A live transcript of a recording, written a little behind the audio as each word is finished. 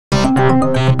Hey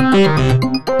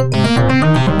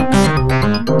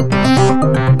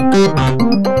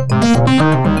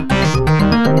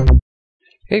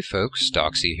folks,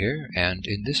 Doxy here, and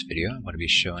in this video I'm going to be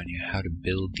showing you how to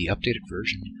build the updated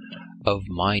version of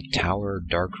my Tower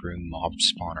Darkroom mob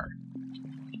spawner.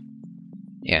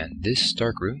 And this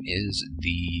Darkroom is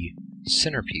the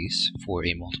centerpiece for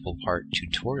a multiple part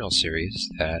tutorial series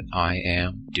that I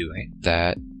am doing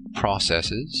that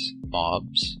processes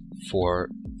mobs for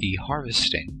the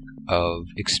harvesting of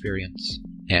experience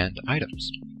and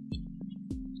items.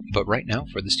 But right now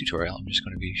for this tutorial I'm just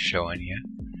going to be showing you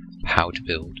how to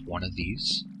build one of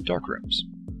these darkrooms.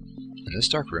 In this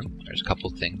darkroom, there's a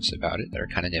couple of things about it that are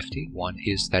kind of nifty. One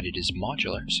is that it is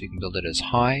modular, so you can build it as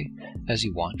high as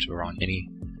you want or on any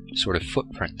sort of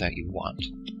footprint that you want,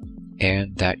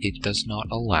 and that it does not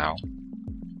allow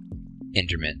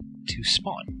Endermen to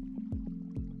spawn.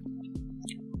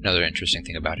 Another interesting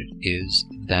thing about it is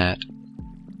that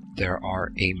there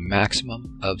are a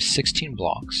maximum of 16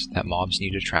 blocks that mobs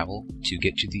need to travel to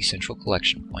get to the central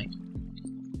collection point,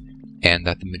 and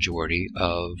that the majority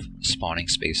of spawning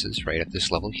spaces right at this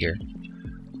level here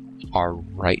are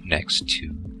right next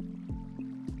to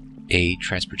a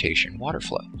transportation water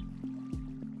flow.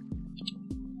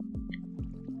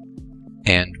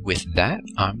 And with that,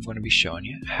 I'm going to be showing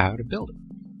you how to build it.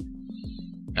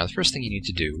 Now the first thing you need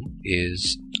to do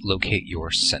is locate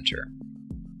your center.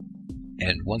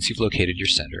 And once you've located your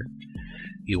center,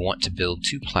 you want to build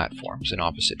two platforms in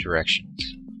opposite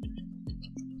directions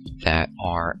that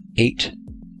are 8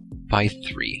 by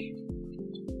 3.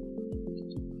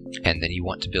 And then you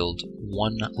want to build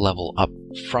one level up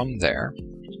from there,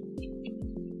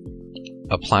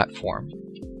 a platform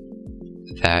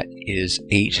that is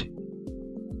 8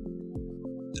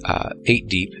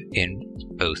 deep in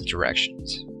both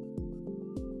directions.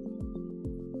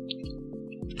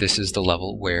 This is the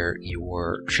level where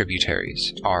your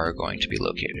tributaries are going to be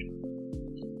located.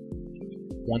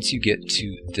 Once you get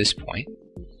to this point,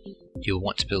 you'll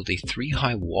want to build a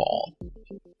 3-high wall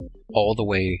all the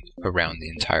way around the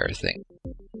entire thing.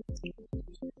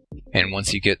 And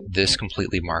once you get this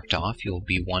completely marked off, you'll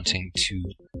be wanting to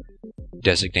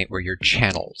designate where your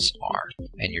channels are.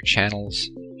 And your channels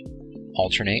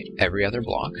alternate every other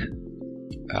block,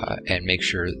 and make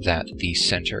sure that the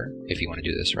center, if you want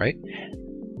to do this right,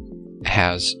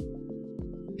 has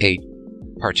a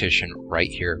partition right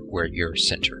here where your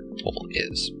center hole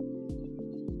is.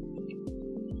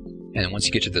 And once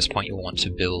you get to this point, you'll want to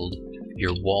build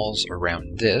your walls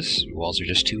around this. Your walls are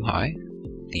just too high,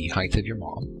 the height of your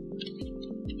mob.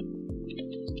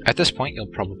 At this point, you'll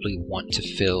probably want to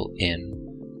fill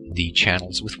in the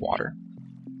channels with water.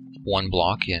 1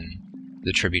 block in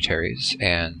the tributaries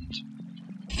and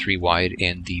 3 wide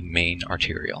in the main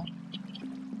arterial.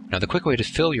 Now the quick way to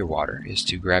fill your water is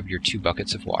to grab your 2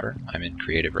 buckets of water. I'm in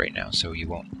creative right now, so you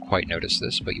won't quite notice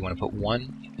this, but you want to put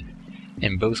 1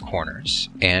 in both corners,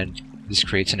 and this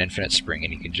creates an infinite spring,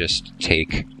 and you can just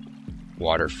take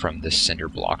water from this cinder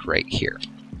block right here.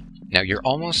 Now you're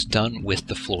almost done with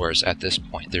the floors at this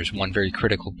point. There's one very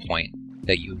critical point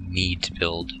that you need to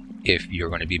build if you're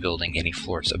going to be building any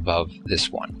floors above this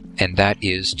one, and that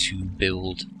is to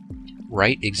build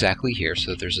right exactly here,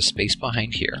 so that there's a space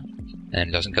behind here, and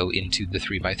it doesn't go into the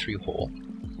 3 by 3 hole,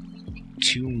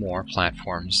 2 more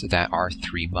platforms that are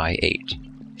 3 by 8.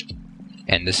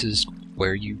 And this is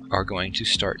where you are going to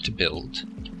start to build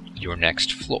your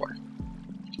next floor.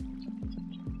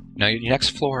 Now your next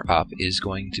floor up is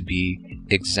going to be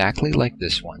exactly like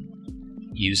this one,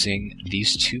 using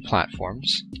these 2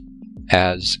 platforms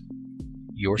as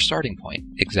your starting point,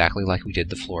 exactly like we did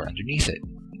the floor underneath it.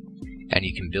 And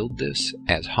you can build this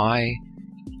as high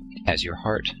as your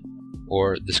heart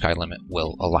or the sky limit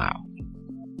will allow.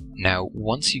 Now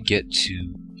once you get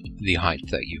to the height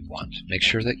that you want, make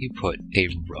sure that you put a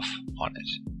roof on it.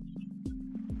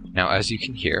 Now as you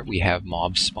can hear, we have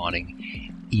mobs spawning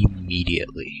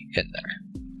immediately in there.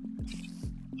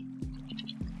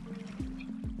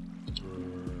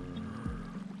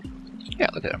 Yeah,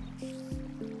 look at them.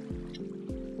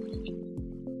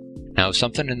 Now if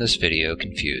something in this video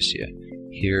confused you,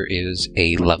 here is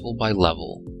a level by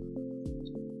level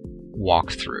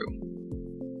walkthrough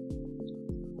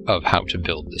of how to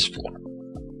build this floor.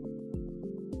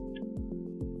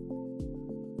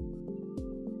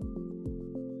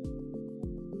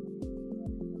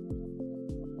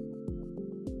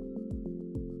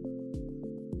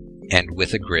 And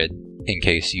with a grid, in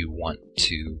case you want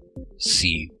to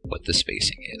see what the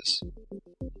spacing is.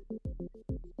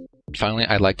 Finally,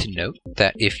 I'd like to note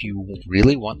that if you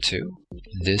really want to,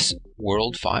 this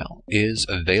world file is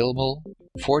available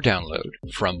for download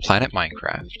from Planet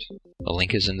Minecraft The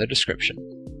link is in the description.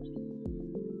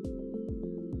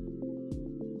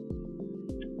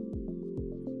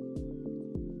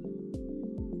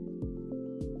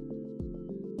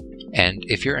 And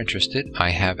if you're interested,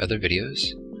 I have other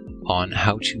videos on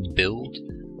how to build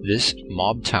this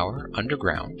mob tower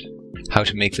underground, how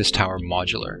to make this tower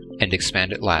modular and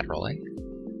expand it laterally,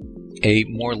 a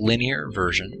more linear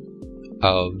version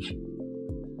of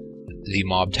the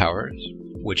mob towers,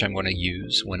 which I'm going to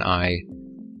use when I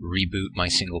reboot my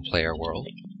single player world,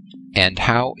 and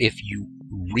how, if you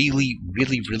really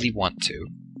want to,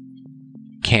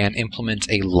 can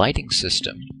implement a lighting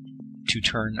system to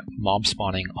turn mob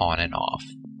spawning on and off.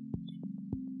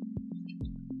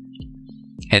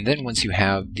 And then once you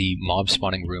have the mob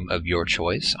spawning room of your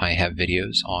choice, I have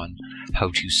videos on how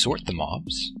to sort the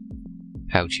mobs,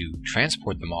 how to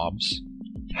transport the mobs,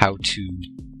 how to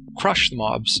crush the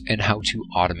mobs, and how to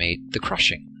automate the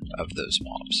crushing of those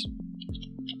mobs.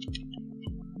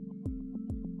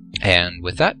 And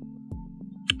with that,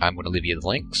 I'm going to leave you the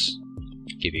links,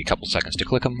 give you a couple seconds to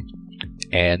click them,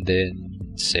 and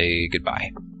then say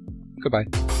goodbye. Goodbye.